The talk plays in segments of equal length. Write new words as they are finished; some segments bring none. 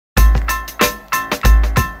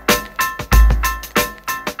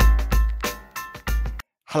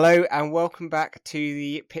Hello and welcome back to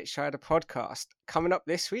the Pitchsider podcast. Coming up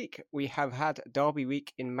this week, we have had Derby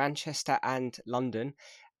week in Manchester and London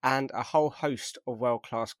and a whole host of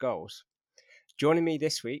world-class goals. Joining me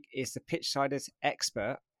this week is the Pitchsider's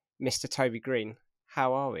expert, Mr. Toby Green.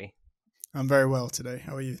 How are we? I'm very well today.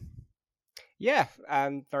 How are you? Yeah,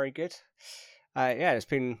 very good. It's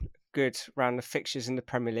been good round of fixtures in the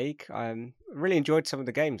Premier League. Really enjoyed some of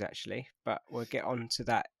the games actually, but we'll get on to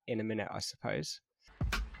that in a minute, I suppose.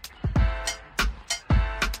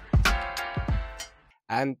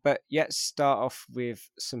 But let's start off with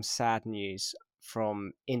some sad news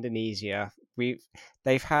from Indonesia.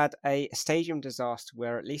 They've had a stadium disaster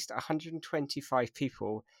where at least 125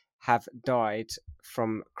 people have died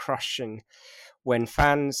from crushing when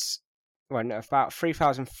about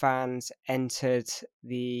 3,000 fans entered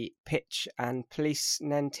the pitch and police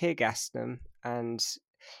then tear gassed them, and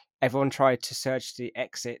everyone tried to search the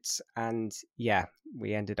exits, and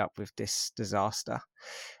we ended up with this disaster.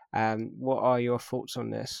 What are your thoughts on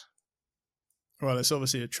this? Well, it's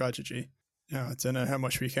obviously a tragedy. Yeah, I don't know how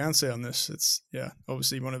much we can say on this. It's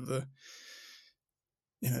obviously one of the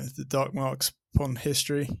the dark marks upon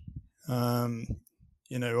history.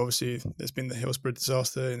 Obviously there's been the Hillsborough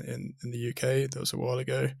disaster in the UK. That was a while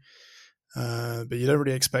ago, but you don't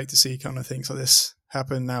really expect to see kind of things like this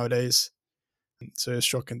happen nowadays. So it's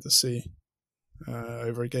shocking to see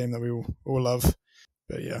over a game that we all love.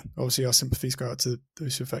 But yeah, obviously our sympathies go out to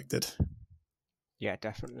those affected. Yeah,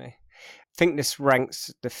 definitely. I think this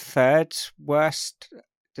ranks the third worst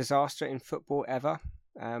disaster in football ever.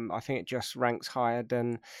 I think it just ranks higher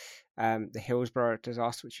than the Hillsborough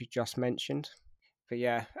disaster, which you just mentioned. But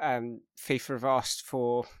FIFA have asked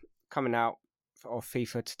for coming out of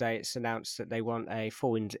FIFA today. It's announced that they want a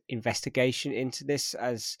full investigation into this,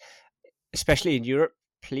 as especially in Europe,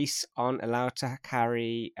 police aren't allowed to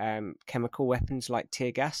carry chemical weapons like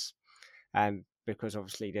tear gas, because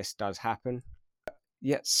obviously this does happen.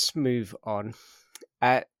 Let's move on.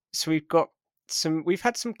 So we've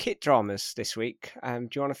had some kit dramas this week. Do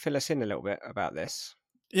you want to fill us in a little bit about this?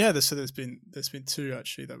 Yeah, there's been two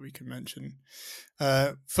actually that we can mention.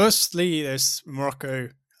 Firstly, there's Morocco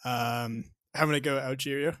having a go at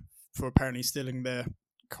Algeria for apparently stealing their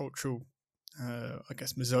cultural,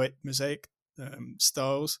 mosaic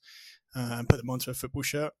styles and put them onto a football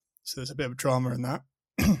shirt. So there's a bit of drama in that.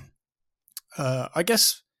 I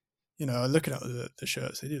guess, looking at the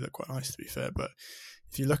shirts, they do look quite nice, to be fair. But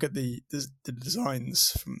if you look at the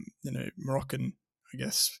designs from Moroccan, I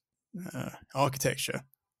guess, architecture,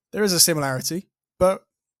 there is a similarity. But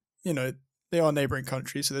they are neighbouring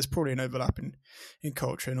countries, so there's probably an overlap in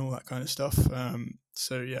culture and all that kind of stuff.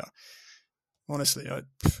 Honestly,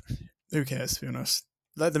 who cares, to be honest?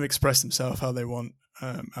 Let them express themselves how they want.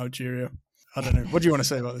 Algeria, I don't know. What do you want to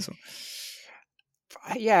say about this one?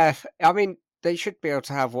 Yeah, I mean, they should be able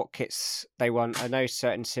to have what kits they want. I know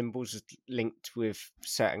certain symbols are linked with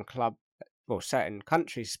certain certain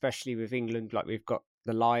countries, especially with England, like we've got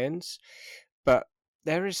the Lions. But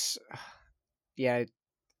there is,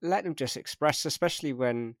 let them just express, especially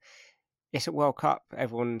when it's a World Cup.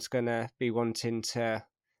 Everyone's going to be wanting to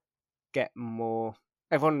get more.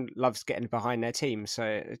 Everyone loves getting behind their team,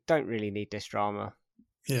 so don't really need this drama.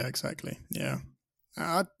 Yeah, exactly. Yeah.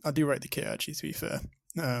 I do rate the kit, actually, to be fair.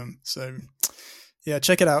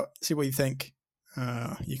 Check it out. See what you think.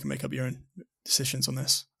 You can make up your own decisions on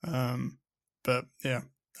this. But yeah,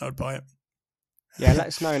 I would buy it. Yeah, let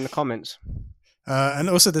us know in the comments. And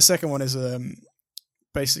also the second one is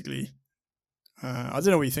basically, I don't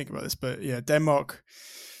know what you think about this, but yeah, Denmark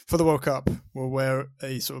for the World Cup will wear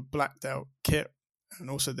a sort of blacked out kit, and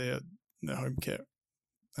also the home kit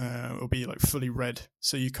will be like fully red,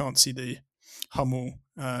 so you can't see the Hummel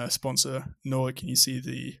sponsor, nor can you see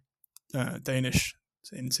the Danish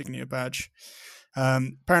insignia badge.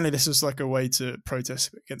 Apparently this is like a way to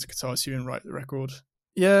protest against Qatar's human rights record.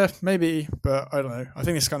 Yeah, maybe, but I don't know. I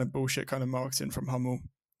think it's kind of bullshit kind of marketing from Hummel.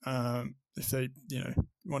 If they,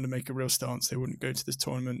 want to make a real stance, they wouldn't go to this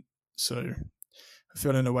tournament. So I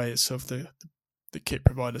feel in a way it's sort of the kit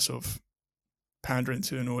provider sort of pandering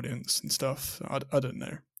to an audience and stuff. I don't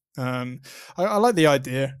know. I like the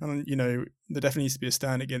idea, and there definitely needs to be a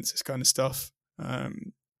stand against this kind of stuff.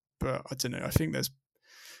 But I don't know. I think there's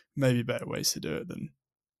maybe better ways to do it than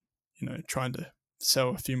trying to sell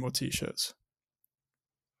a few more T-shirts.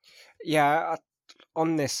 Yeah,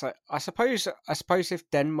 on this, I suppose if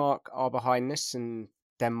Denmark are behind this and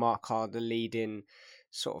Denmark are the leading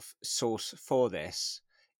sort of source for this,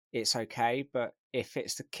 it's okay. But if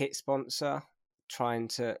it's the kit sponsor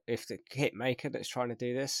if the kit maker that's trying to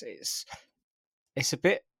do this, it's a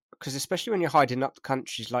bit, because especially when you're hiding up the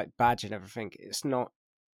countries like badge and everything, it's not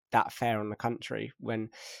that fair on the country. When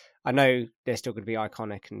I know they're still going to be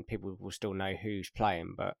iconic and people will still know who's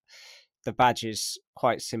playing, but the badge is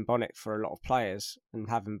quite symbolic for a lot of players, and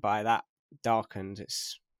having by that darkened,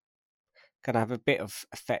 it's going to have a bit of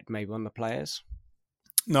effect maybe on the players.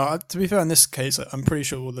 No, to be fair, in this case, I'm pretty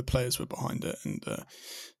sure all the players were behind it, and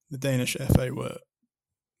the Danish FA were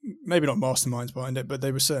maybe not masterminds behind it, but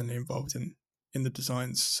they were certainly involved in the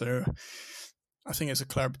designs. So I think it's a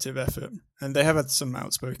collaborative effort, and they have had some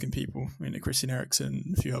outspoken people, Christian Eriksen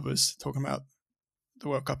and a few others, talking about the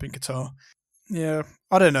World Cup in Qatar. Yeah,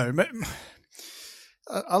 I don't know.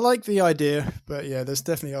 I like the idea, but yeah, there's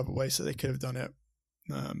definitely other ways that they could have done it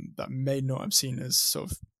that may not have seen as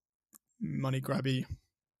sort of money grabby.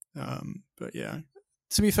 But yeah,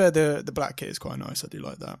 to be fair, the black kit is quite nice. I do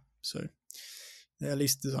like that. So they at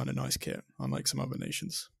least design a nice kit, unlike some other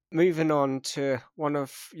nations. Moving on to one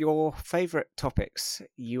of your favourite topics,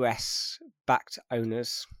 US-backed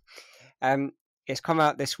owners. It's come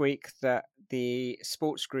out this week that the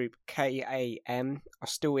sports group KAM are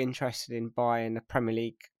still interested in buying the Premier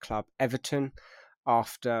League club Everton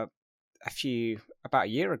after about a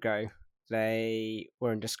year ago. They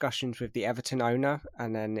were in discussions with the Everton owner,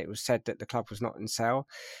 and then it was said that the club was not in sale.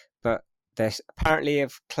 But they apparently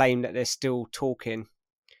have claimed that they're still talking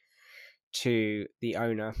to the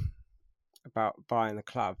owner about buying the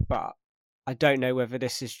club. But I don't know whether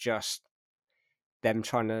this is just them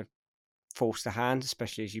trying to force the hand,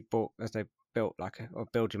 especially as they built or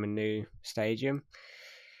build him a new stadium.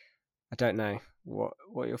 I don't know. What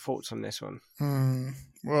are your thoughts on this one?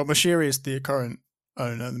 Well, Moshiri is the current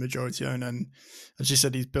owner, the majority owner, and as you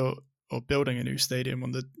said, he's building a new stadium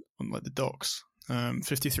on the docks,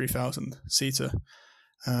 53,000 seater.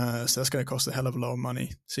 So that's going to cost a hell of a lot of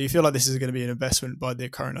money. So you feel like this is going to be an investment by the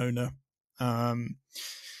current owner. I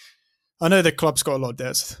know the club's got a lot of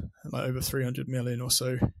debt, like over 300 million or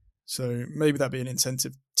so. So maybe that'd be an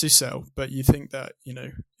incentive to sell. But you think that,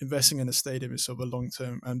 investing in a stadium is sort of a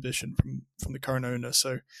long-term ambition from the current owner.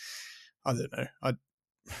 So I don't know.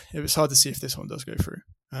 It was hard to see if this one does go through,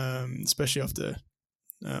 especially after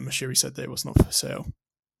Moshiri said that it was not for sale.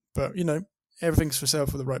 But, everything's for sale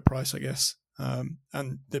for the right price, I guess.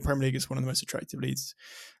 And the Premier League is one of the most attractive leagues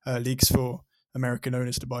for American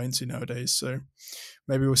owners to buy into nowadays. So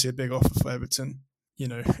maybe we'll see a big offer for Everton.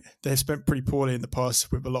 They've spent pretty poorly in the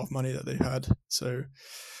past with a lot of money that they've had. So,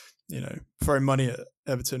 throwing money at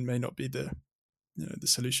Everton may not be the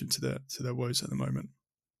solution to their woes at the moment.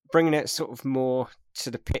 Bringing it sort of more to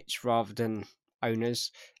the pitch rather than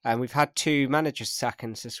owners. We've had 2 managers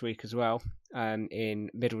sackings this week as well. In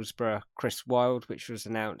Middlesbrough, Chris Wilde, which was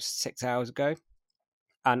announced 6 hours ago.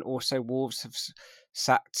 And also Wolves have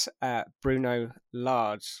sacked Bruno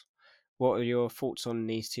Lage. What are your thoughts on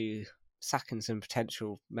these 2 sackings and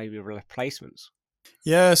potential maybe replacements?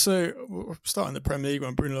 Yeah, so we're starting the Premier League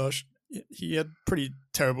when Bruno Lage, he had pretty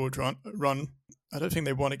terrible run. I don't think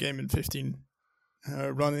they won a game in 15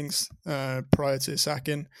 runnings prior to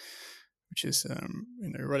sacking, which is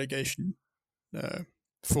relegation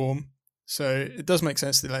form. So it does make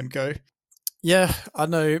sense to let him go. Yeah, I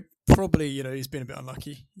know. Probably, he's been a bit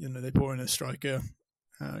unlucky. They brought in a striker,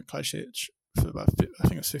 Klajcic, for about, I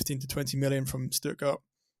think it was 15 to 20 million from Stuttgart.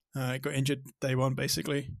 Got injured day one,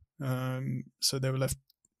 basically. So they were left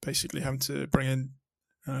basically having to bring in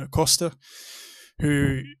Costa,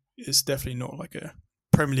 who is definitely not like a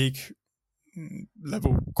Premier League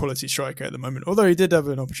level quality striker at the moment. Although he did have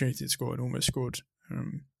an opportunity to score and almost scored.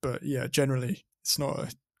 But yeah, generally, it's not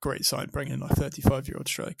a great sign bringing in a 35-year-old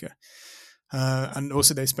striker. And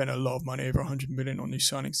also they spent a lot of money, over 100 million on new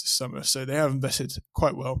signings this summer. So they have invested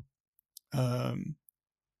quite well.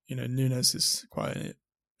 Nunes is quite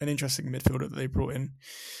an interesting midfielder that they brought in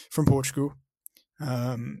from Portugal.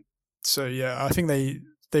 So yeah, I think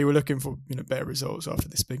they were looking for better results after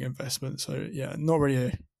this big investment. So yeah, not really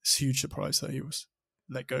a huge surprise that he was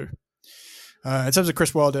let go. In terms of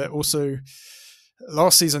Chris Wilder, also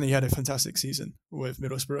last season he had a fantastic season with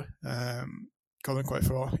Middlesbrough. Got them quite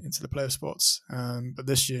far into the playoff spots. But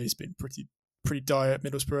this year he's been pretty dire at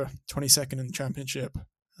Middlesbrough, 22nd in the Championship.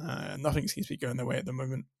 Nothing seems to be going their way at the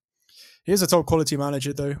moment. He is a top quality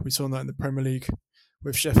manager, though. We saw that in the Premier League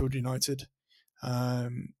with Sheffield United.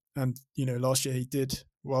 And last year he did,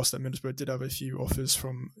 whilst at Middlesbrough, did have a few offers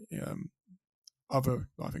from other,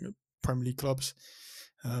 I think, Premier League clubs.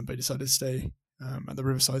 But he decided to stay at the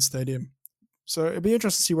Riverside Stadium. So it'll be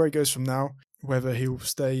interesting to see where he goes from now, whether he'll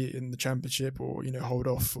stay in the Championship or, hold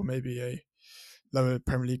off for maybe a lower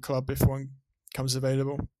Premier League club if one comes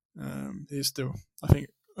available. He's still, I think,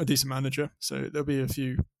 a decent manager. So there'll be a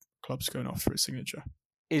few clubs going off for his signature.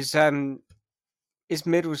 Is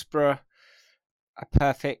Middlesbrough a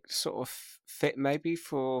perfect sort of fit maybe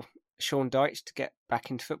for Sean Dyche to get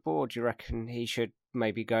back into football, or do you reckon he should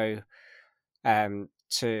maybe go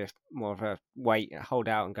to more of a hold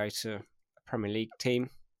out and go to a Premier League team?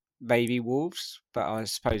 Maybe Wolves, but I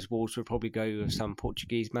suppose Wolves would probably go with some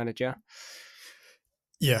Portuguese manager.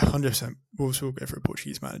 Yeah, 100%. Wolves will go for a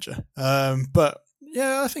Portuguese manager. But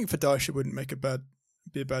yeah, I think for Dyche it wouldn't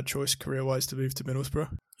be a bad choice career-wise to move to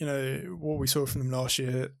Middlesbrough. You know, what we saw from them last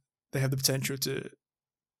year, they have the potential to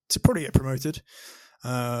probably get promoted.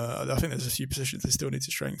 I think there's a few positions they still need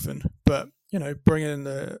to strengthen. But, you know, bring in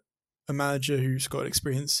a manager who's got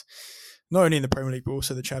experience, not only in the Premier League, but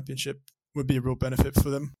also the Championship, would be a real benefit for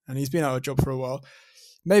them. And he's been out of a job for a while.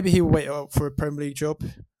 Maybe he will wait out for a Premier League job,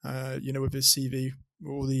 you know, with his CV,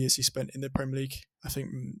 all the years he spent in the Premier League. I think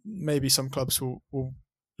maybe some clubs will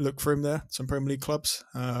look for him there, some Premier League clubs.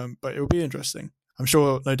 But it will be interesting. I'm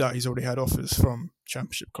sure, no doubt, he's already had offers from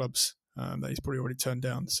Championship clubs that he's probably already turned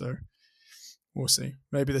down. So we'll see.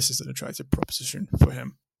 Maybe this is an attractive proposition for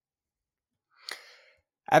him.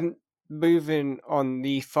 Moving on,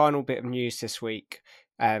 the final bit of news this week.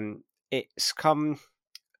 It's come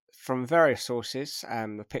from various sources.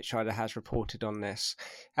 The Pitch Rider has reported on this.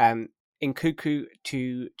 Nkunku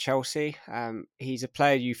to Chelsea. He's a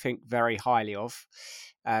player you think very highly of.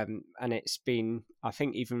 And it's been, I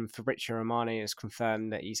think even Fabrizio Romano has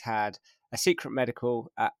confirmed that he's had a secret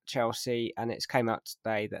medical at Chelsea, and it's came out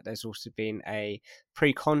today that there's also been a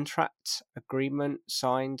pre-contract agreement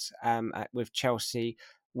signed with Chelsea,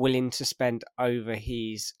 willing to spend over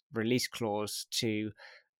his release clause to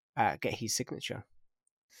get his signature.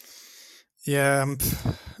 Yeah,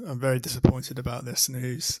 I'm very disappointed about this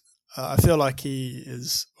news. I feel like he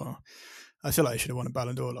should have won a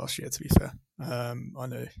Ballon d'Or last year, to be fair. I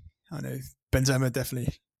know Benzema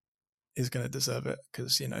definitely is going to deserve it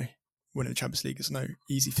because, you know, winning the Champions League is no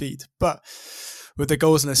easy feat. But with the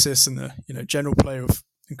goals and assists and the, you know, general play of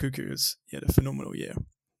Nkunku, he had a phenomenal year.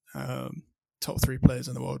 Top 3 players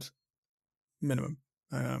in the world, minimum.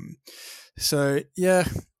 So he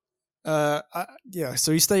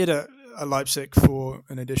stayed at Leipzig for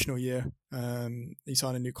an additional year. He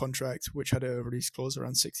signed a new contract, which had a release clause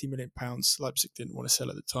around £60 million. Leipzig didn't want to sell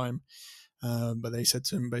at the time, but they said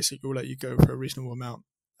to him, basically, we'll let you go for a reasonable amount,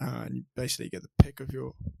 and you basically get the pick of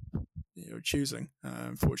your choosing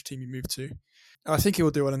for which team you move to. I think he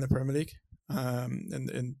will do well in the Premier League.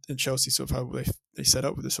 And Chelsea, sort of how they set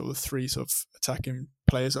up with the sort of 3 sort of attacking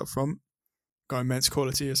players up front. Got immense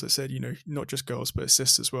quality, as I said, you know, not just goals but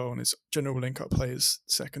assists as well, and his general link-up play is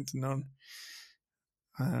second to none.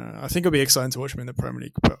 I think it'll be exciting to watch him in the Premier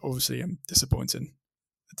League, but obviously I'm disappointed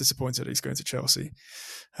he's going to Chelsea.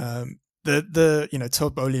 The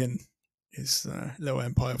Todd Bowley, his little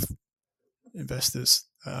empire of investors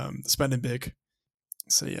spending big.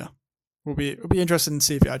 So yeah, it'll be interesting to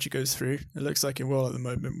see if it actually goes through. It looks like it will at the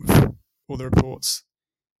moment with all the reports.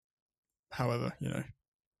 However, you know,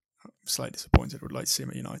 I'm slightly disappointed. Would like to see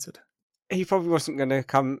him at United. He probably wasn't going to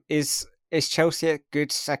come. Is Chelsea a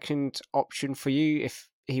good second option for you if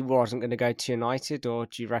he wasn't going to go to United, or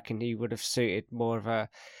do you reckon he would have suited more of a?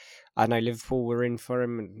 I know Liverpool were in for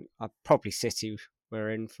him, and probably City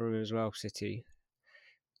were in for him as well. City.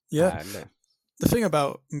 Yeah. No. The thing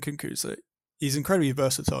about Nkunku is that he's incredibly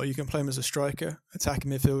versatile. You can play him as a striker,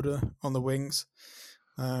 attacking midfielder, on the wings.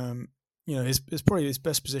 You know, his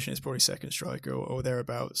best position is probably second striker or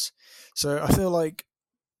thereabouts. So I feel like,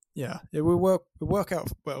 yeah, it will work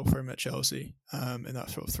out well for him at Chelsea in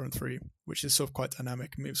that sort of front 3, which is sort of quite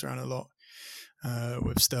dynamic, moves around a lot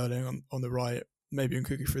with Sterling on the right, maybe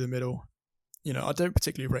Nkunku through the middle. You know, I don't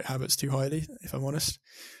particularly rate Havertz too highly, if I'm honest,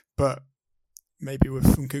 but maybe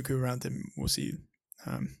with Nkunku around him, we'll see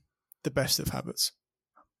the best of Havertz.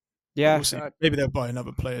 Yeah, we'll see. Maybe they'll buy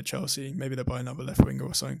another player at Chelsea. Maybe they'll buy another left winger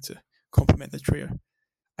or something to complement the trio.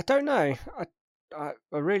 I don't know. I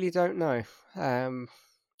really don't know.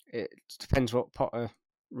 It depends what Potter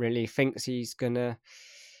really thinks he's gonna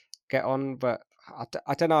get on, but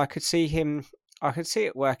I don't know. I could see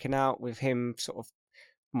it working out with him sort of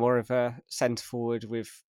more of a centre forward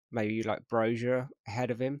with maybe like Brozier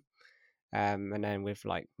ahead of him, and then with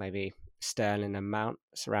like maybe Sterling and Mount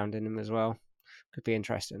surrounding him as well. Could be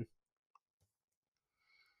interesting.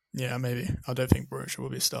 Yeah, maybe. I don't think Brozier will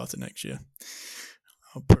be a starter next year.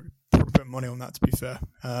 I'll probably put money on that, to be fair.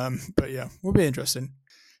 But yeah, will be interesting.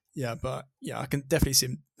 Yeah, but yeah, I can definitely see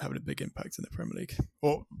him having a big impact in the Premier League,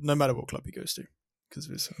 or no matter what club he goes to, because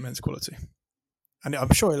of his immense quality. And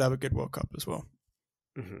I'm sure he'll have a good World Cup as well.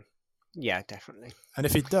 Mm-hmm. Yeah, definitely. And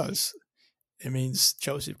if he does, it means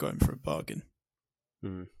Chelsea have got him for a bargain.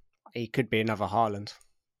 He could be another Haaland.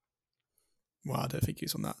 well, I don't think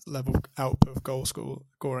he's on that level output of goal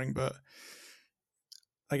scoring, but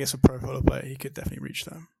I guess a profile player, he could definitely reach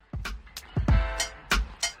that.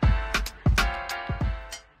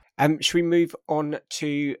 Should we move on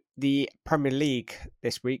to the Premier League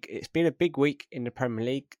this week? It's been a big week in the Premier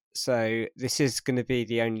League, so this is going to be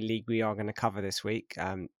the only league we are going to cover this week.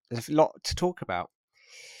 There's a lot to talk about.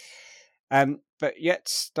 But yet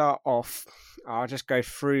to start off, I'll just go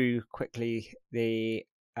through quickly the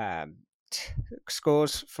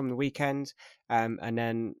scores from the weekend, and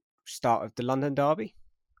then start with the London Derby.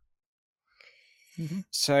 Mm-hmm.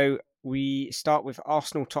 So we start with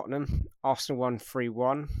Arsenal-Tottenham. Arsenal won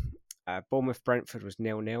 3-1. Bournemouth-Brentford was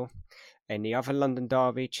 0-0. In the other London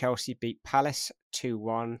derby, Chelsea beat Palace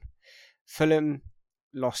 2-1. Fulham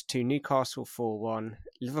lost to Newcastle 4-1.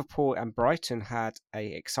 Liverpool and Brighton had an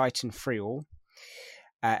exciting 3-3.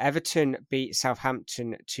 Everton beat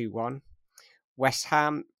Southampton 2-1. West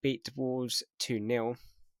Ham beat the Wolves 2-0.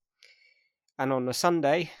 And on the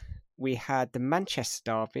Sunday, we had the Manchester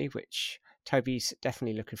derby, which Toby's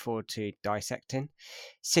definitely looking forward to dissecting.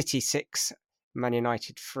 City 6, Man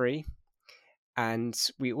United 3. And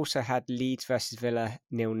we also had Leeds versus Villa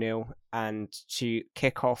 0-0. And to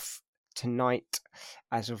kick off tonight,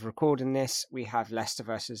 as of recording this, we have Leicester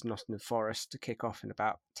versus Nottingham Forest to kick off in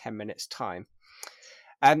about 10 minutes' time.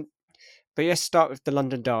 But let's start with the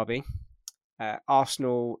London derby.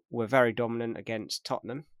 Arsenal were very dominant against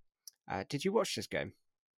Tottenham. Did you watch this game?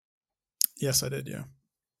 Yes, I did, yeah.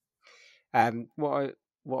 What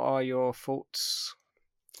are your thoughts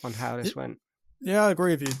on how this went? Yeah, I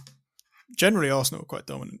agree with you. Generally, Arsenal were quite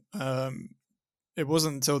dominant. It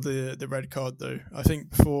wasn't until the red card, though. I think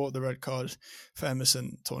before the red card for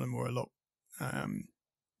Emerson, Tottenham were a lot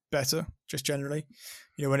better, just generally.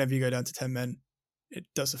 You know, whenever you go down to 10 men, it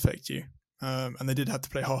does affect you. And they did have to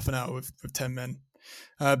play half an hour with 10 men.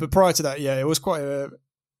 But prior to that, yeah, it was quite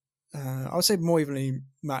I would say more evenly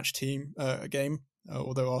matched game,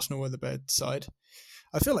 although Arsenal were the better side.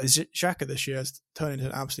 I feel like Xhaka this year has turned into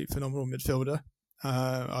an absolute phenomenal midfielder.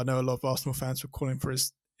 I know a lot of Arsenal fans were calling for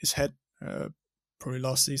his head probably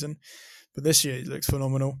last season, but this year he looks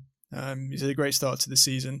phenomenal. He's had a great start to the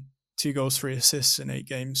season. 2 goals, 3 assists in 8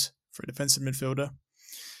 games for a defensive midfielder.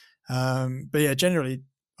 But yeah, generally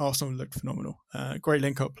Arsenal looked phenomenal. Great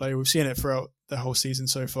link-up play. We've seen it throughout the whole season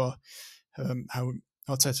so far. How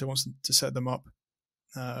Arteta wants to set them up.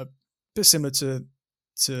 A bit similar to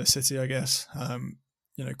City, I guess.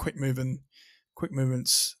 You know, quick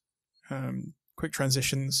movements, quick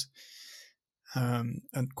transitions,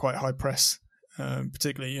 and quite high press.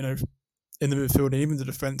 Particularly, you know, in the midfield and even the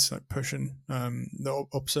defence, like pushing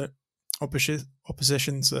the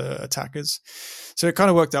opposition's attackers. So it kind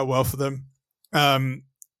of worked out well for them. And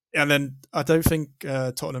then I don't think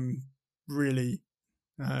Tottenham really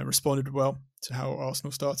responded well to how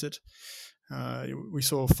Arsenal started. We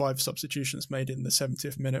saw 5 substitutions made in the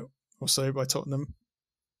 70th minute or so by Tottenham,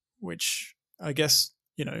 which I guess,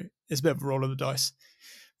 you know, is a bit of a roll of the dice.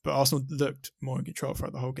 But Arsenal looked more in control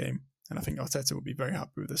throughout the whole game, and I think Arteta will be very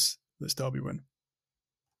happy with this derby win.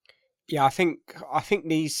 Yeah, I think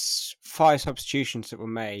these 5 substitutions that were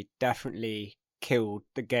made definitely killed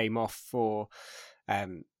the game off for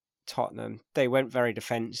Tottenham. They went very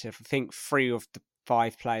defensive. I think 3 of the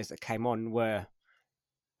 5 players that came on were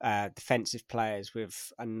defensive players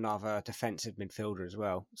with another defensive midfielder as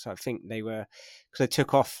well. So I think they were, because they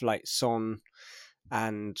took off like Son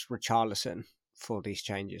and Richarlison for these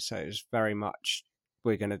changes. So it was very much,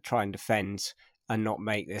 we're going to try and defend and not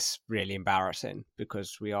make this really embarrassing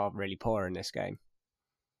because we are really poor in this game.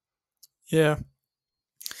 Yeah.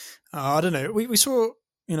 I don't know. We saw,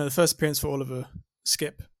 you know, the first appearance for Oliver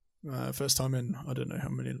Skip, first time in, I don't know how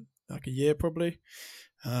many, like a year probably.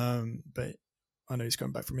 But I know he's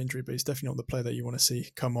coming back from injury, but he's definitely not the player that you want to see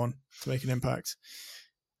come on to make an impact.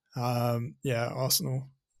 Yeah, Arsenal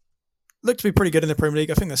look to be pretty good in the Premier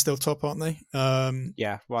League. I think they're still top, aren't they?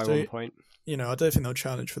 Yeah, by 1 point. You know, I don't think they'll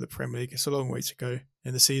challenge for the Premier League. It's a long way to go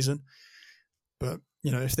in the season. But,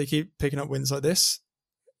 you know, if they keep picking up wins like this,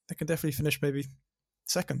 they can definitely finish maybe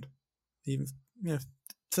second. Even, you know,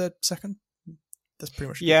 third, second. That's pretty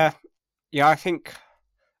much Yeah. Yeah, I think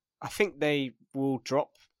they will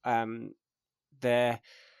drop their...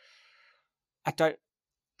 they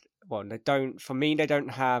don't, for me, they don't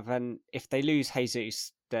have, and if they lose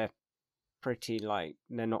Jesus, they're pretty like,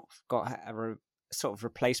 they're not got a sort of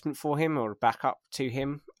replacement for him or a backup to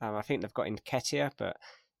him. I think they've got Nketiah, but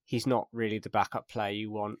he's not really the backup player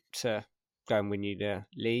you want to go and win you the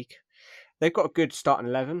league. They've got a good starting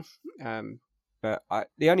 11, but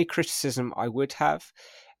the only criticism I would have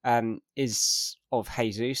is of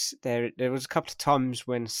Jesus. There was a couple of times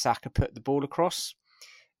when Saka put the ball across,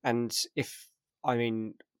 and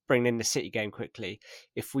bringing in the City game quickly,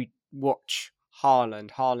 if we watch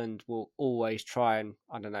Haaland will always try and,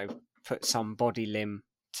 I don't know, put some body limb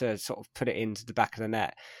to sort of put it into the back of the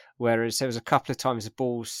net. Whereas there was a couple of times the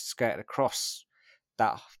ball skirted across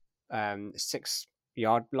that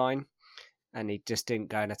 6-yard line, and he just didn't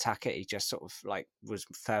go and attack it. He just sort of like was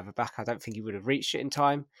further back. I don't think he would have reached it in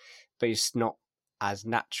time, but he's not as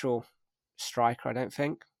natural striker, I don't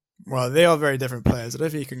think. Well, they are very different players. I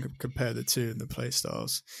don't think you can compare the two in the play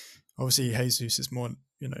styles. Obviously, Jesus is more,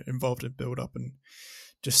 involved in build up and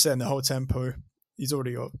just setting the whole tempo. He's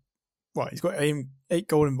already got, he's got 8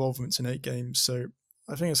 goal involvements in 8 games, so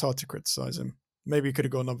I think it's hard to criticise him. Maybe he could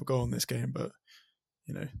have got another goal in this game, but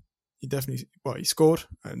he definitely, he scored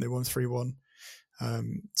and they won 3-1.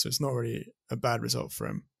 So it's not really a bad result for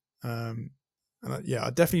him. I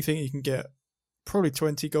definitely think he can get probably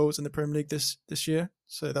 20 goals in the Premier League this year.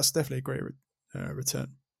 So that's definitely a great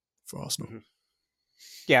return for Arsenal. Mm-hmm.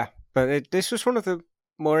 Yeah, but this was one of the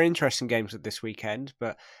more interesting games of this weekend.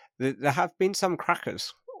 But there have been some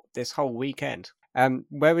crackers this whole weekend.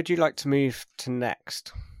 Where would you like to move to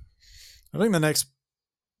next? I think the next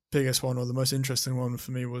biggest one, or the most interesting one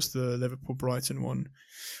for me, was the Liverpool-Brighton one,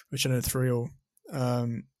 which ended 3-3.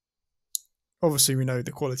 Obviously, we know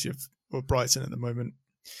the quality of Brighton at the moment.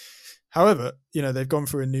 However, they've gone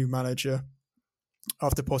through a new manager.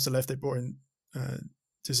 After Potter left, they brought in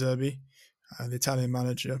Derbies, the Italian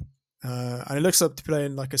manager. And it looks like to play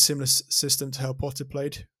in like a similar system to how Potter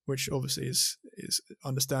played, which obviously is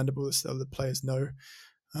understandable. It's the other players know,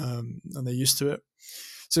 and they're used to it.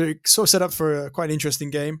 So it sort of set up for quite an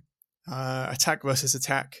interesting game, attack versus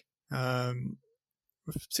attack,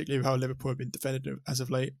 particularly with how Liverpool have been defended as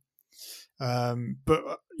of late.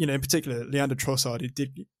 But in particular, Leandro Trossard, he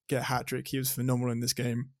did get a hat-trick. He was phenomenal in this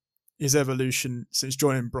game. His evolution since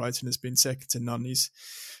joining Brighton has been second to none.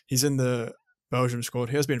 He's in the Belgium squad.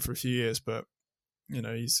 He has been for a few years, but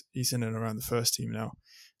he's in and around the first team now.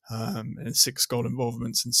 And 6 goal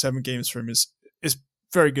involvements and 7 games for him is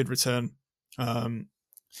very good return. And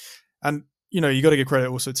you got to give credit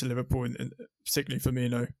also to Liverpool, and particularly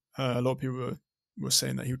Firmino. A lot of people were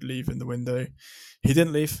saying that he would leave in the window. He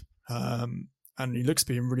didn't leave, and he looks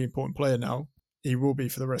to be a really important player now. He will be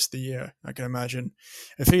for the rest of the year, I can imagine.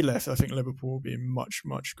 If he left, I think Liverpool will be in much,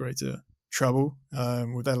 much greater trouble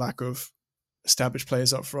with their lack of established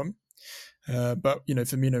players up front. But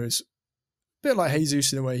Firmino is a bit like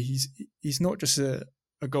Jesus in a way. He's not just a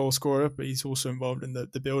goal scorer, but he's also involved in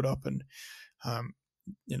the build-up and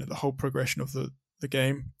the whole progression of the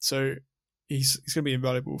game. So he's going to be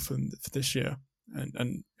invaluable for this year.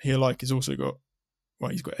 And he has also got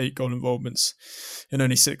he's got 8 goal involvements in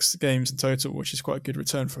only 6 games in total, which is quite a good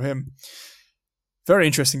return for him. Very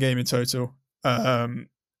interesting game in total.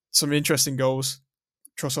 Some interesting goals.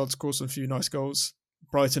 Trossard scored some few nice goals.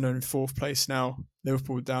 Brighton are in 4th place now.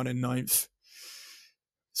 Liverpool down in 9th.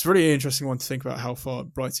 It's really an interesting one to think about how far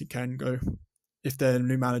Brighton can go if their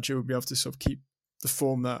new manager will be able to sort of keep the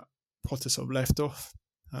form that Potter sort of left off.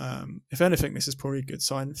 If anything, this is probably a good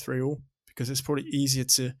sign, 3-3, because it's probably easier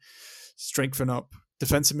to strengthen up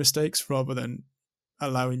defensive mistakes rather than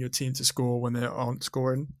allowing your team to score when they aren't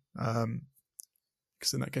scoring.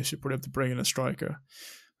 Because in that case, you probably have to bring in a striker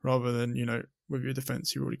rather than, with your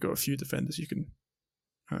defense, you've already got a few defenders you can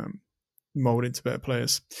mould into better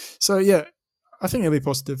players. So, yeah, I think it'll be a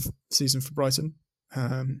positive season for Brighton.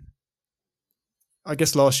 I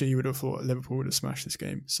guess last year you would have thought Liverpool would have smashed this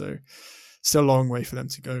game. So, still a long way for them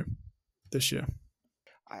to go this year.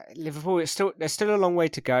 Liverpool, there's still a long way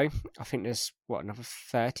to go. I think there's another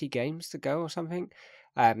 30 games to go or something.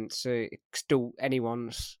 So it's still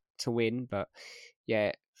anyone's to win, but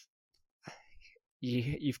yeah,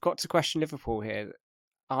 you've got to question Liverpool here.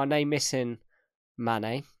 Are they missing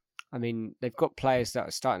Mane? I mean, they've got players that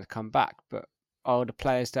are starting to come back, but are the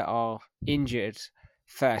players that are injured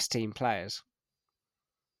first team players?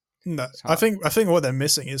 No, I think what they're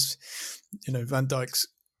missing is, Van Dijk's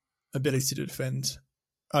ability to defend,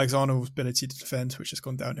 Alexander's ability to defend, which has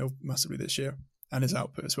gone downhill massively this year, and his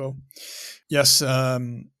output as well. Yes,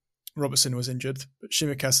 Robertson was injured, but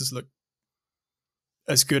Tsimikas has looked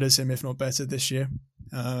as good as him, if not better, this year.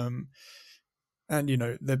 And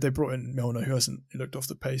they brought in Milner, who hasn't looked off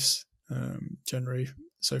the pace generally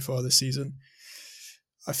so far this season.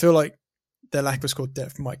 I feel like their lack of squad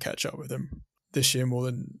depth might catch up with them this year more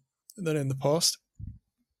than in the past.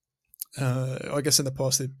 I guess in the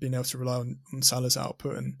past they've been able to rely on Salah's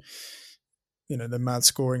output and the mad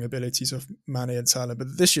scoring abilities of Mane and Salah,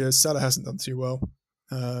 but this year Salah hasn't done too well.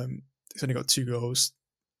 He's only got 2 goals.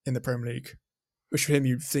 in the Premier League, which for him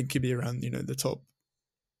you'd think could be around the top,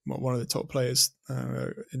 one of the top players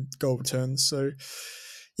in goal returns. So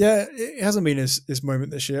yeah, it hasn't been his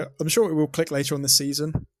moment this year. I'm sure it will click later on this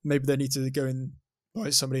season. Maybe they need to go and buy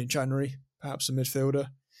somebody in January, perhaps a midfielder.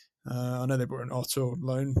 I know they brought an Otto on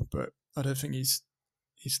loan, but I don't think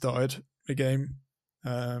he started a game.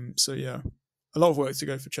 So yeah, a lot of work to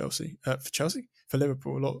go for Chelsea. For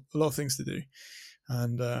Liverpool, a lot of things to do,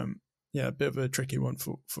 and a bit of a tricky one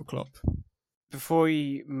for Klopp. Before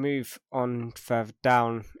we move on further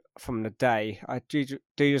down from the day, I do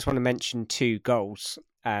just want to mention 2 goals.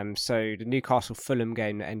 So the Newcastle Fulham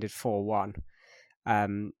game that ended 4-1. I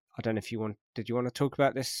don't know if you want to talk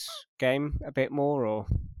about this game a bit more, or?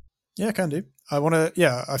 Yeah, I can do. I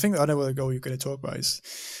think I know what the goal you're going to talk about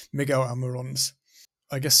is Miguel Almiron's.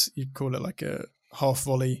 I guess you'd call it like a half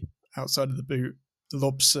volley outside of the boot.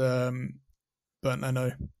 Lobs burnt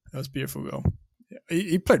Leno. That was a beautiful goal.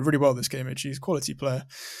 He played really well this game, actually. He's a quality player.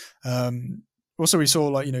 Also, we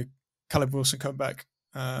saw Callum Wilson come back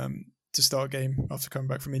to start a game after coming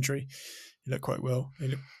back from injury. He looked quite well.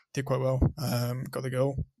 Did quite well. Got the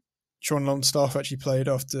goal. Sean Longstaff actually played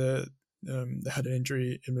after they had an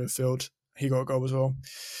injury in midfield. He got a goal as well.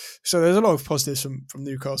 So there's a lot of positives from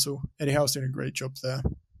Newcastle. Eddie Howe's doing a great job there.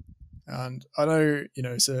 And I know,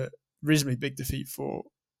 it's a reasonably big defeat for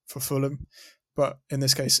Fulham, but in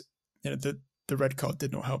this case, the red card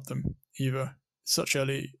did not help them either. Such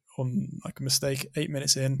early on, like a mistake, 8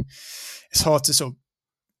 minutes in, it's hard to sort of,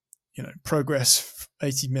 progress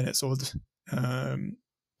 80 minutes or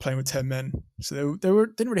playing with 10 men. So they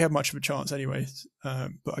didn't really have much of a chance anyway.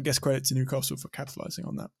 But I guess credit to Newcastle for capitalising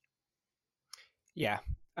on that. Yeah.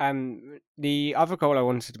 The other goal I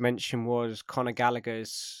wanted to mention was Conor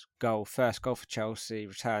Gallagher's goal, first goal for Chelsea,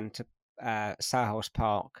 returned to Selhurst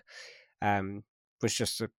Park. Was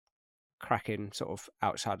just a cracking sort of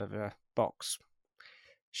outside of a box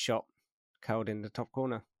shot curled in the top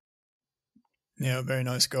corner. Yeah, very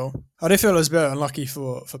nice goal. I do feel it was a bit unlucky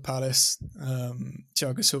for Palace.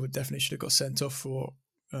 Thiago Silva definitely should have got sent off for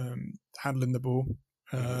handling the ball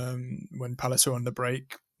when Palace were on the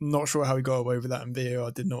break. Not sure how he got away with that, and VAR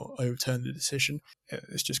did not overturn the decision.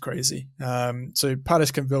 It's just crazy. So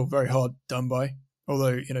Palace can feel very hard done by,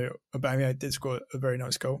 although, Aubameyang did score a very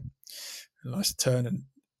nice goal. A nice turn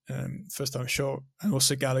and first time shot. And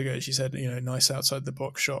also Gallagher, as you said, nice outside the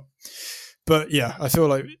box shot. But yeah, I feel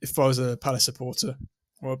like if I was a Palace supporter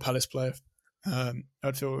or a Palace player,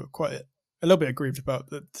 I'd feel quite a little bit aggrieved about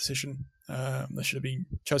the decision.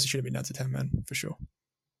 Chelsea should have been down to 10 men for sure.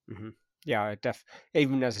 Mm-hmm. Yeah,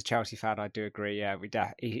 even as a Chelsea fan, I do agree. Yeah,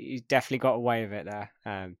 he definitely got away with it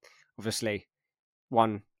there. Obviously,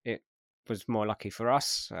 one, it was more lucky for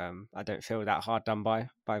us. I don't feel that hard done by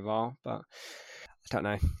VAR, but I don't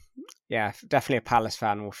know. Yeah, definitely a Palace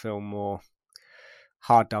fan will feel more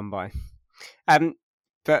hard done by.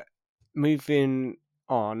 But moving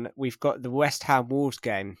on, we've got the West Ham Wolves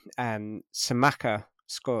game. Samaka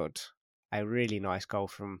scored a really nice goal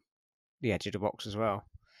from the edge of the box as well.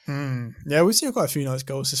 Yeah, we've seen quite a few nice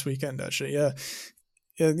goals this weekend, actually. Yeah,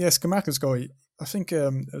 Skamaka's goal. I think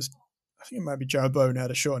it might be Jared Bowen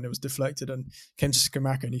had a shot and it was deflected and came to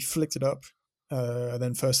Skamaka and he flicked it up.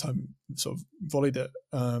 Then first time sort of volleyed it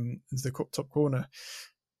into the top corner.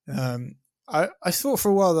 I thought for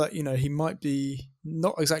a while that he might be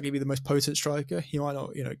not exactly be the most potent striker. He might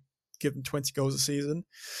not give him 20 goals a season.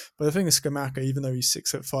 But the thing is, Skamaka, even though he's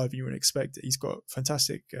 6'5", you wouldn't expect it. He's got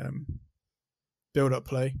fantastic build-up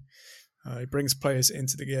play. He brings players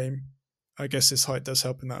into the game. I guess his height does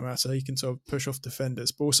help in that matter. He can sort of push off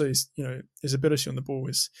defenders, but also his ability on the ball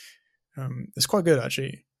is quite good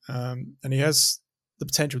actually, and he has the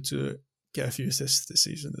potential to get a few assists this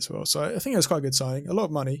season as well. So I think it's quite a good signing. A lot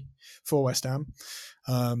of money for West Ham,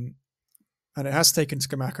 and it has taken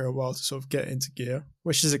Skamaka a while to sort of get into gear,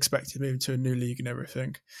 which is expected, moving to a new league and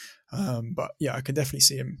everything. But yeah, I can definitely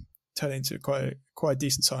see him turning into quite a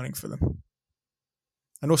decent signing for them.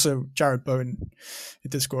 And also Jared Bowen, he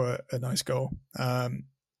did score a nice goal. I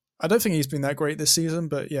don't think he's been that great this season,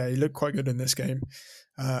 but yeah, he looked quite good in this game.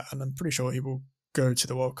 And I'm pretty sure he will go to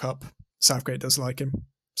the World Cup. Southgate does like him.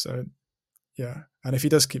 So yeah, and if he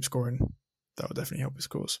does keep scoring, that will definitely help his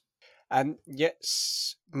cause.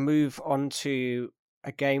 Let's move on to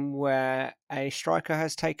a game where a striker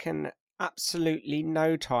has taken absolutely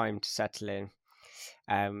no time to settle in.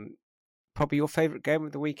 Probably your favourite game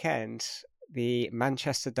of the weekend, the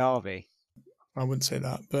Manchester Derby. I wouldn't say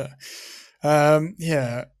that, but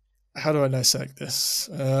yeah, how do I dissect this?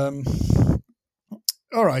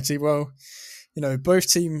 Alrighty, well,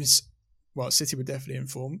 both teams, City were definitely in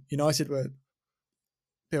form. United were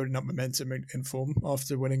building up momentum in form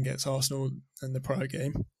after winning against Arsenal in the prior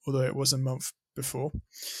game, although it was a month before.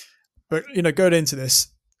 But, going into this,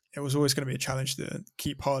 it was always going to be a challenge to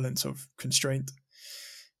keep Haaland sort of constrained.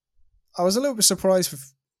 I was a little bit surprised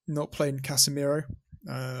with not playing Casemiro.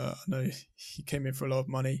 I know he came in for a lot of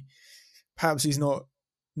money. Perhaps he's not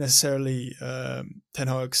necessarily Ten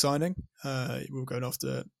Hag signing. We were going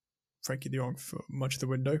after Frankie de Jong for much of the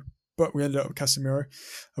window, but we ended up with Casemiro.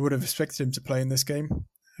 I would have expected him to play in this game,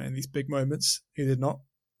 in these big moments. He did not.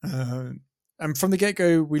 And from the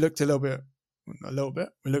get-go, we looked a little bit.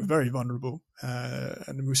 We looked very vulnerable,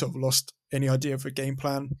 and we sort of lost any idea of a game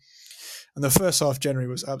plan. And the first half generally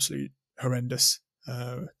was absolutely horrendous.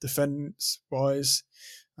 Defense-wise,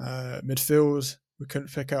 midfield, we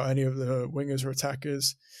couldn't pick out any of the wingers or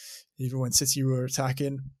attackers. Even when City were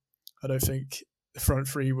attacking, I don't think the front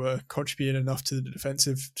three were contributing enough to the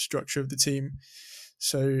defensive structure of the team.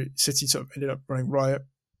 So City sort of ended up running riot.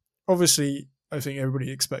 Obviously, I think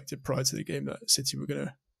everybody expected prior to the game that City were going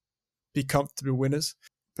to be comfortable winners,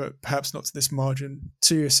 but perhaps not to this margin.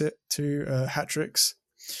 Two hat-tricks.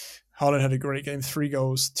 Haaland had a great game, 3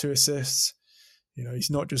 goals, 2 assists.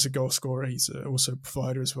 He's not just a goal scorer, he's also a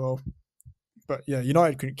provider as well. But yeah,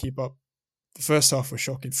 United couldn't keep up. The first half was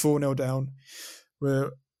shocking. 4-0 down.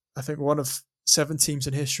 We're, I think, one of 7 teams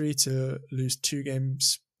in history to lose 2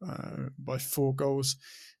 games by 4 goals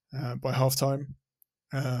by halftime.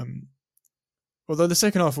 Although the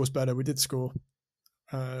second half was better, we did score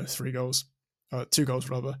 3 goals. 2 goals,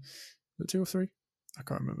 rather. Was it 2 or 3? I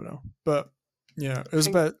can't remember now. But yeah, it was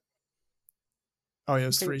about... Oh yeah, it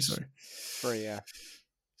was 3, sorry. 3, yeah.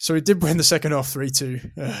 So we did win the second half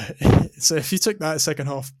 3-2. So if you took that second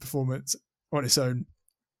half performance on its own,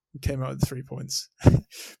 we came out with 3 points.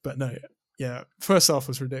 But no, yeah, first half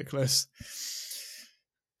was ridiculous.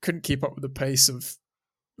 Couldn't keep up with the pace of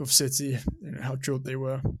City, how drilled they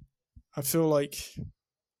were. I feel like,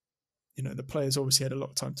 the players obviously had a lot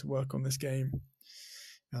of time to work on this game.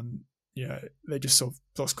 And yeah, they just sort of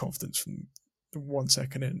lost confidence from the 1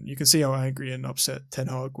 second in. You can see how angry and upset Ten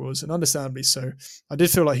Hag was, and understandably so. I did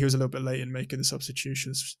feel like he was a little bit late in making the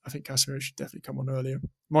substitutions. I think Casemiro should definitely come on earlier.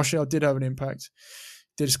 Martial did have an impact,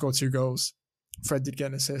 did score 2 goals. Fred did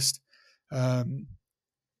get an assist.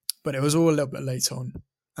 But it was all a little bit late on.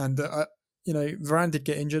 And, Varane did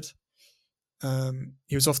get injured.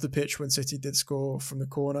 He was off the pitch when City did score from the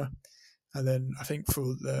corner. And then I think for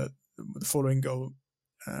the following goal,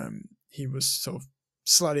 he was sort of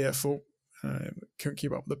slightly at fault. Couldn't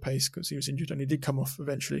keep up with the pace because he was injured, and he did come off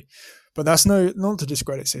eventually. But that's not to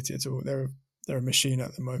discredit City at all. They're a machine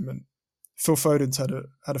at the moment. Phil Foden's had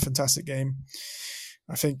a fantastic game.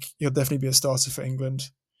 I think he'll definitely be a starter for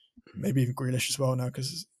England. Maybe even Grealish as well now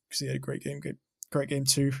because he had a great game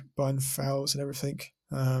too, buying fouls and everything.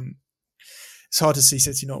 It's hard to see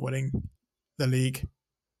City not winning the league.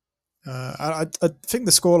 I think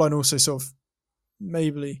the scoreline also sort of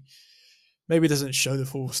maybe doesn't show the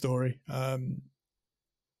full story. 6-3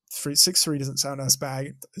 doesn't sound as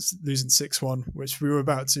bad as losing 6-1, which we were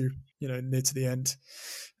about to, near to the end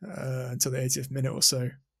until the 80th minute or so.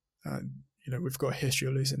 We've got a history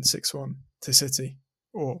of losing 6-1 to City,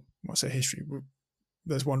 or I say history.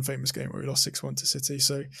 There's one famous game where we lost 6-1 to City,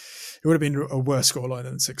 so it would have been a worse scoreline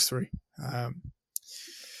than 6-3.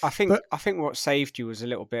 I think what saved you was a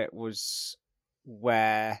little bit was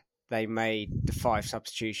where they made the 5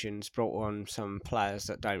 substitutions, brought on some players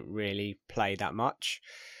that don't really play that much.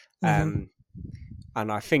 And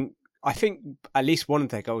I think at least one of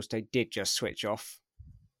their goals they did just switch off.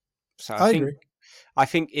 So I agree. I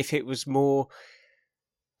think if it was more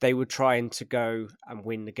they were trying to go and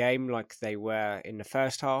win the game like they were in the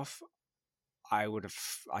first half, I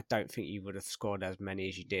don't think you would have scored as many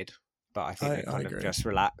as you did. But I think they kind of just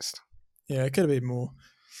relaxed. Yeah, it could have been more.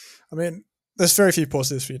 I mean, there's very few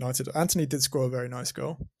positives for United. Anthony did score a very nice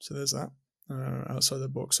goal, so there's that outside the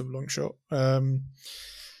box of long shot. And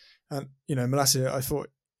Malacia, I thought,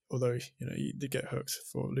 although he did get hooked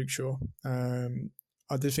for Luke Shaw,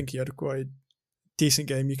 I did think he had a quite decent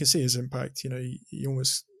game. You can see his impact. He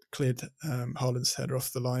almost cleared Haaland's header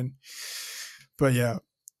off the line. But yeah,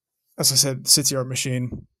 as I said, City are a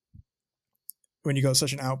machine. When you got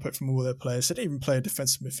such an output from all their players, they didn't even play a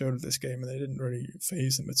defensive midfielder this game, and they didn't really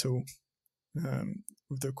phase them at all.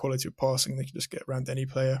 With the quality of passing, they could just get around any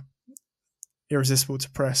player. Irresistible to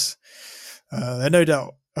press. They no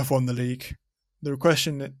doubt have won the league. The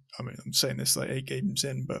question that, I'm saying this like 8 games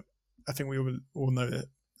in, but I think we all know that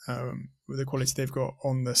with the quality they've got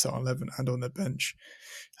on their starting 11 and on their bench.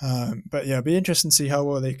 But yeah, it'll be interesting to see how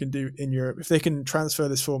well they can do in Europe. If they can transfer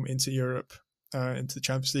this form into Europe, into the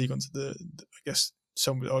Champions League, onto I guess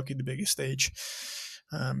some would argue the biggest stage.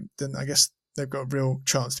 then I guess they've got a real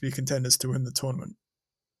chance to be contenders to win the tournament.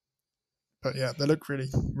 But yeah, they look really,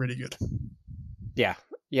 really good. Yeah,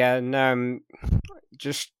 and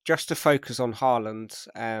just to focus on Haaland,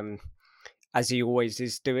 as he always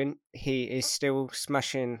is doing, he is still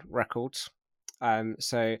smashing records.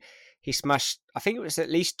 So he smashed, I think it was at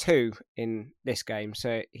least 2 in this game.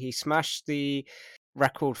 So he smashed the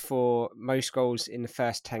record for most goals in the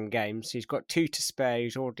first 10 games. So he's got 2 to spare.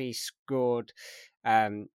 He's already scored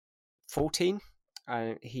 14.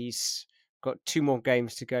 He's got 2 more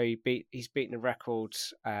games to go. He's beaten the record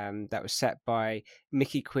that was set by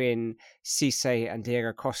Mickey Quinn, Cisse, and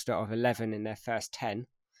Diego Costa of 11 in their first 10.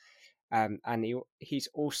 And he's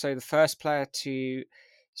also the first player to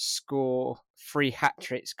score 3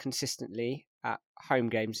 hat-tricks consistently at home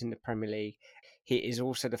games in the Premier League. He is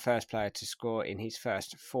also the first player to score in his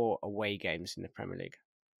first 4 away games in the Premier League.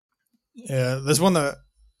 Yeah, there's one that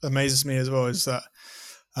amazes me as well, is that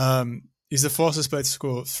he's the fastest player to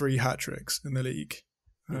score 3 hat-tricks in the league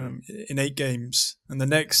in 8 games. And the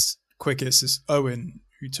next quickest is Owen,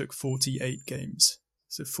 who took 48 games.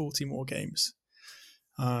 So 40 more games.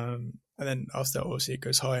 And then after that, obviously, it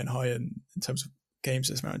goes higher and higher in terms of games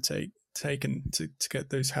this man taken to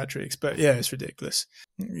get those hat-tricks. But yeah, it's ridiculous.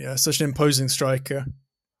 Yeah, such an imposing striker.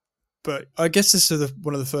 But I guess this is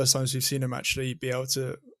one of the first times we've seen him actually be able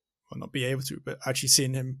to, well, not be able to, but actually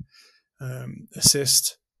seen him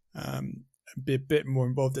assist, and be a bit more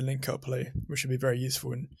involved in link-up play, which would be very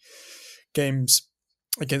useful in games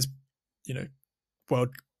against,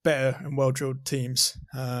 better and well-drilled teams.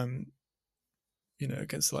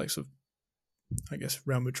 Against the likes of, I guess,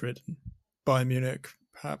 Real Madrid and Bayern Munich,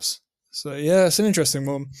 perhaps. So, yeah, it's an interesting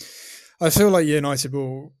one. I feel like United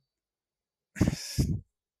will...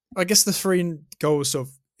 I guess the 3 goals sort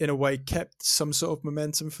of, in a way, kept some sort of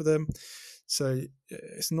momentum for them. So,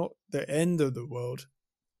 it's not the end of the world.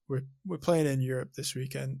 We're playing in Europe this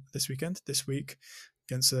week, against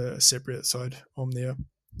a Cypriot side, Omnia.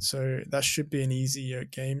 So that should be an easier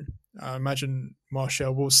game. I imagine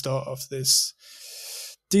Martial will start off this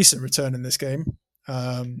decent return in this game.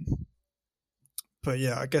 But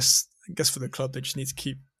yeah, I guess for the club, they just need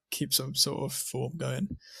to keep some sort of form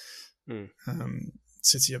going.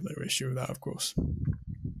 City have no issue with that, of course.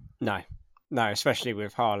 No, especially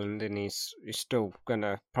with Haaland, and he's still going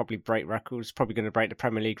to probably break records, probably going to break the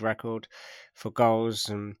Premier League record for goals,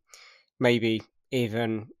 and maybe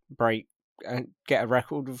even get a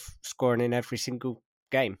record of scoring in every single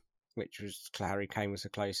game, which was Harry Kane was the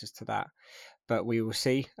closest to that. But we will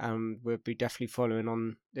see, and we'll be definitely following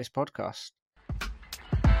on this podcast.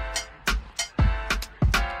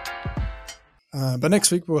 But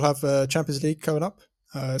next week we'll have Champions League coming up.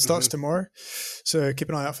 It starts tomorrow, so keep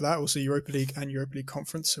an eye out for that. Also Europa League and Europa League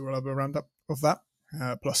Conference, so we'll have a roundup of that,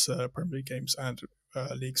 plus Premier League games and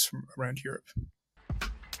leagues from around Europe.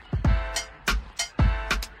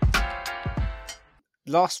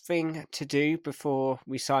 Last thing to do before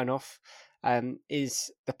we sign off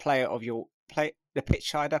is the the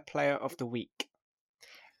Pitchsider Player of the Week.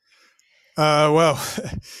 Well,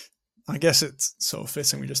 I guess it's sort of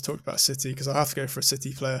fitting we just talked about City, because I have to go for a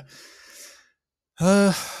City player.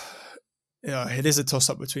 Yeah, it is a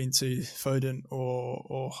toss-up between 2, Foden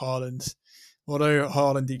or Haaland. Although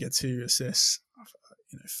Haaland did get 2 assists,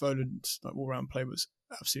 Foden's all-round play was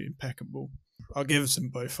absolutely impeccable. I'll give them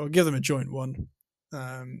both. I'll give them a joint one,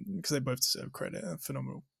 because they both deserve credit. A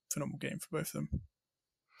phenomenal game for both of them.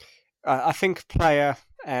 I think a player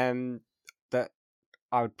that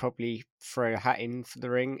I would probably throw a hat in for the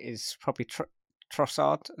ring is probably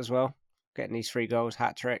Trossard as well, getting these 3 goals,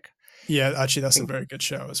 hat-trick. Yeah, actually, that's a very good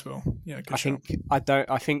shout as well. Yeah, good shout.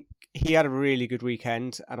 I think he had a really good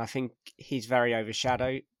weekend, and I think he's very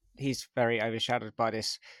overshadowed. He's very overshadowed by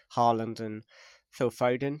this Haaland and Phil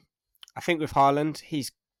Foden. I think with Haaland,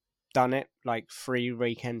 he's done it like 3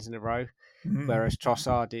 weekends in a row, whereas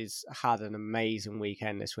Trossard had an amazing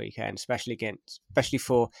weekend this weekend, especially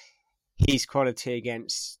for his quality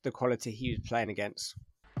against the quality he was playing against.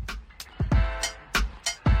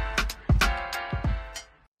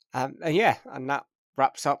 And that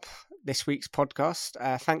wraps up this week's podcast.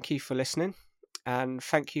 Thank you for listening, and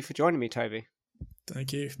thank you for joining me, Toby.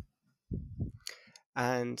 Thank you.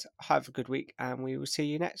 And have a good week, and we will see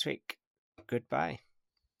you next week. Goodbye.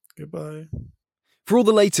 Goodbye. For all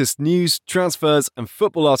the latest news, transfers, and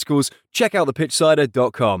football articles, check out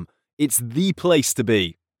thepitchsider.com. It's the place to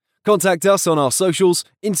be. Contact us on our socials.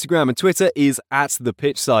 Instagram and Twitter is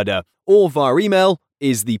 @thepitchsider, or via email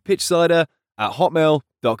is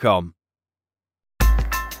thepitchsider@hotmail.com.